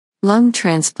Lung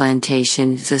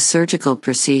transplantation is a surgical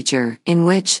procedure in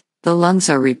which the lungs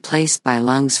are replaced by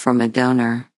lungs from a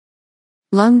donor.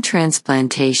 Lung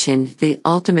transplantation is the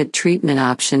ultimate treatment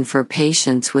option for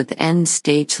patients with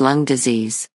end-stage lung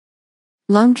disease.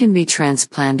 Lung can be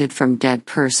transplanted from dead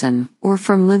person or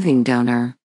from living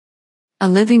donor. A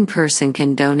living person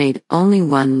can donate only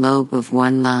one lobe of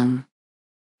one lung.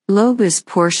 Lobe is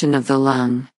portion of the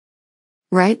lung.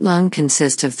 Right lung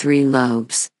consists of 3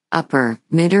 lobes, upper,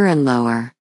 middle and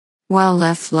lower, while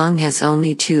left lung has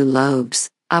only 2 lobes,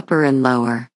 upper and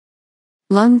lower.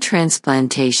 Lung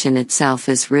transplantation itself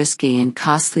is risky and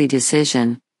costly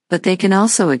decision, but they can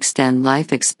also extend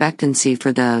life expectancy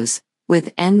for those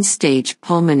with end-stage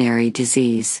pulmonary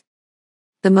disease.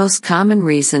 The most common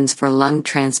reasons for lung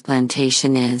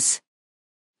transplantation is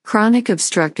chronic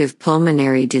obstructive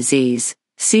pulmonary disease,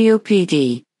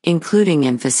 COPD, including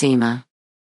emphysema.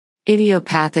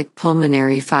 Idiopathic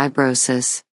pulmonary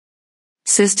fibrosis.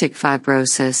 Cystic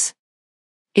fibrosis.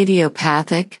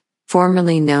 Idiopathic,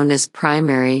 formerly known as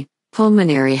primary,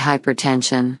 pulmonary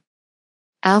hypertension.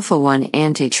 Alpha-1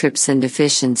 antitrypsin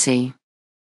deficiency.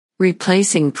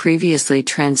 Replacing previously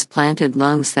transplanted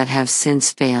lungs that have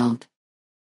since failed.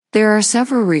 There are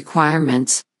several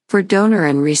requirements for donor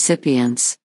and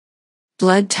recipients.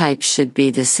 Blood type should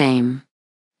be the same.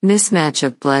 Mismatch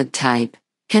of blood type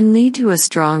can lead to a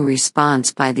strong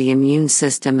response by the immune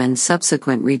system and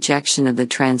subsequent rejection of the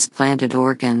transplanted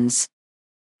organs.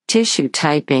 Tissue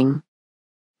typing.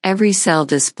 Every cell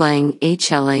displaying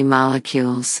HLA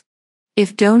molecules.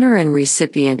 If donor and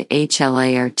recipient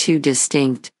HLA are too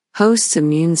distinct, host's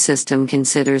immune system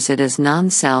considers it as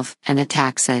non-self and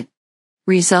attacks it,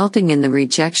 resulting in the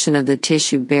rejection of the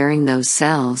tissue bearing those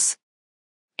cells.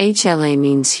 HLA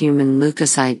means human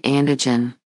leukocyte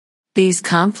antigen. These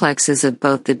complexes of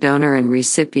both the donor and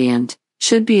recipient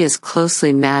should be as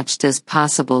closely matched as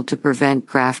possible to prevent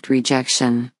graft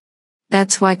rejection.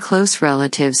 That's why close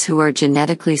relatives who are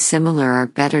genetically similar are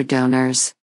better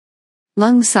donors.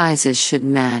 Lung sizes should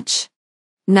match.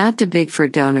 Not too big for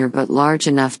donor but large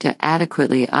enough to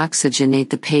adequately oxygenate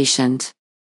the patient.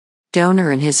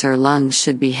 Donor and his/her lungs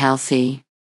should be healthy.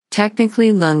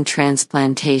 Technically, lung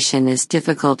transplantation is a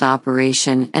difficult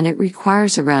operation and it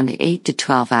requires around 8 to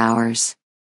 12 hours.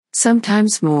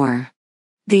 Sometimes more.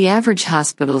 The average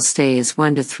hospital stay is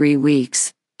 1 to 3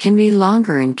 weeks, can be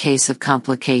longer in case of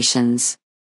complications.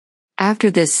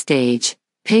 After this stage,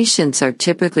 patients are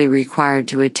typically required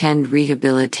to attend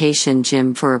rehabilitation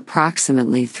gym for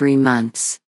approximately 3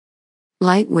 months.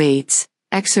 Light weights,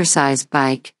 exercise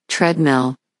bike,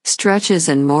 treadmill, stretches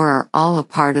and more are all a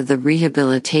part of the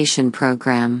rehabilitation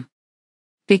program.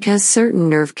 Because certain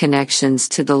nerve connections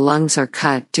to the lungs are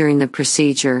cut during the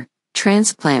procedure,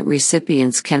 transplant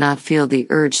recipients cannot feel the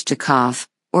urge to cough,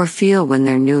 or feel when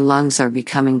their new lungs are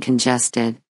becoming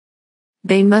congested.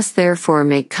 They must therefore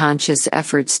make conscious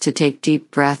efforts to take deep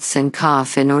breaths and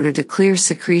cough in order to clear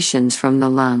secretions from the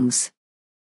lungs.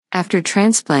 After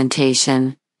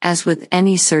transplantation, as with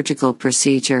any surgical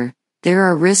procedure, there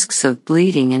are risks of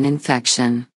bleeding and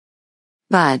infection.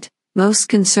 But, most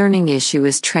concerning issue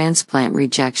is transplant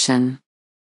rejection.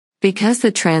 Because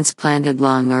the transplanted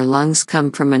lung or lungs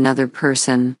come from another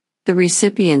person, the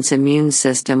recipient's immune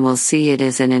system will see it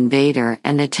as an invader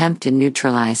and attempt to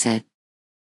neutralize it.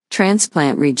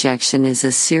 Transplant rejection is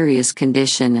a serious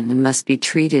condition and must be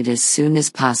treated as soon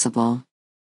as possible.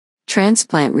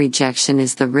 Transplant rejection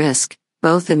is the risk,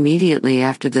 both immediately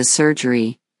after the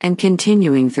surgery, and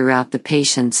continuing throughout the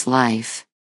patient's life.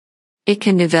 It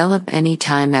can develop any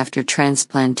time after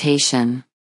transplantation.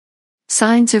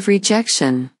 Signs of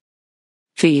rejection.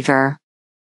 Fever.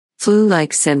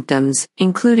 Flu-like symptoms,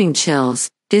 including chills,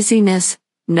 dizziness,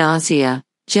 nausea,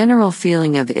 general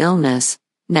feeling of illness,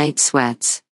 night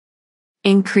sweats.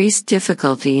 Increased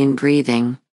difficulty in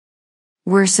breathing.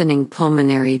 Worsening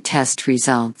pulmonary test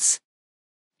results.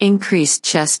 Increased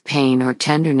chest pain or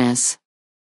tenderness.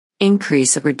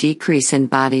 Increase or decrease in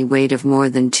body weight of more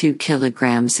than 2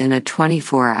 kilograms in a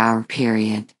 24-hour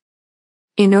period.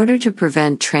 In order to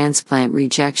prevent transplant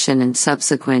rejection and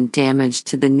subsequent damage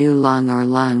to the new lung or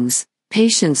lungs,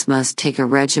 patients must take a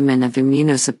regimen of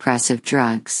immunosuppressive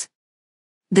drugs.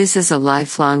 This is a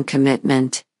lifelong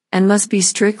commitment, and must be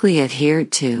strictly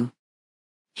adhered to.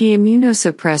 The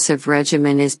immunosuppressive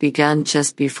regimen is begun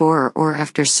just before or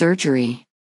after surgery.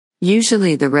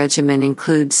 Usually the regimen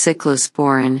includes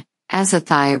cyclosporin,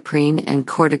 azathioprine and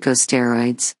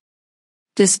corticosteroids.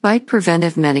 Despite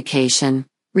preventive medication,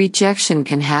 rejection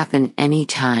can happen any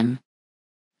time.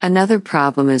 Another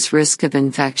problem is risk of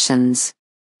infections.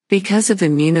 Because of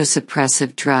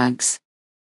immunosuppressive drugs.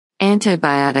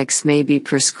 Antibiotics may be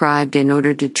prescribed in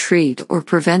order to treat or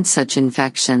prevent such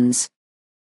infections.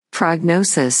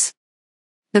 Prognosis.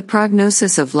 The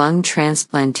prognosis of lung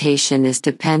transplantation is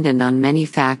dependent on many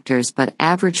factors, but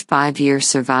average 5-year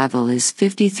survival is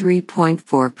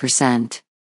 53.4%.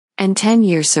 And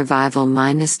 10-year survival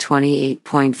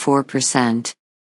 -28.4%.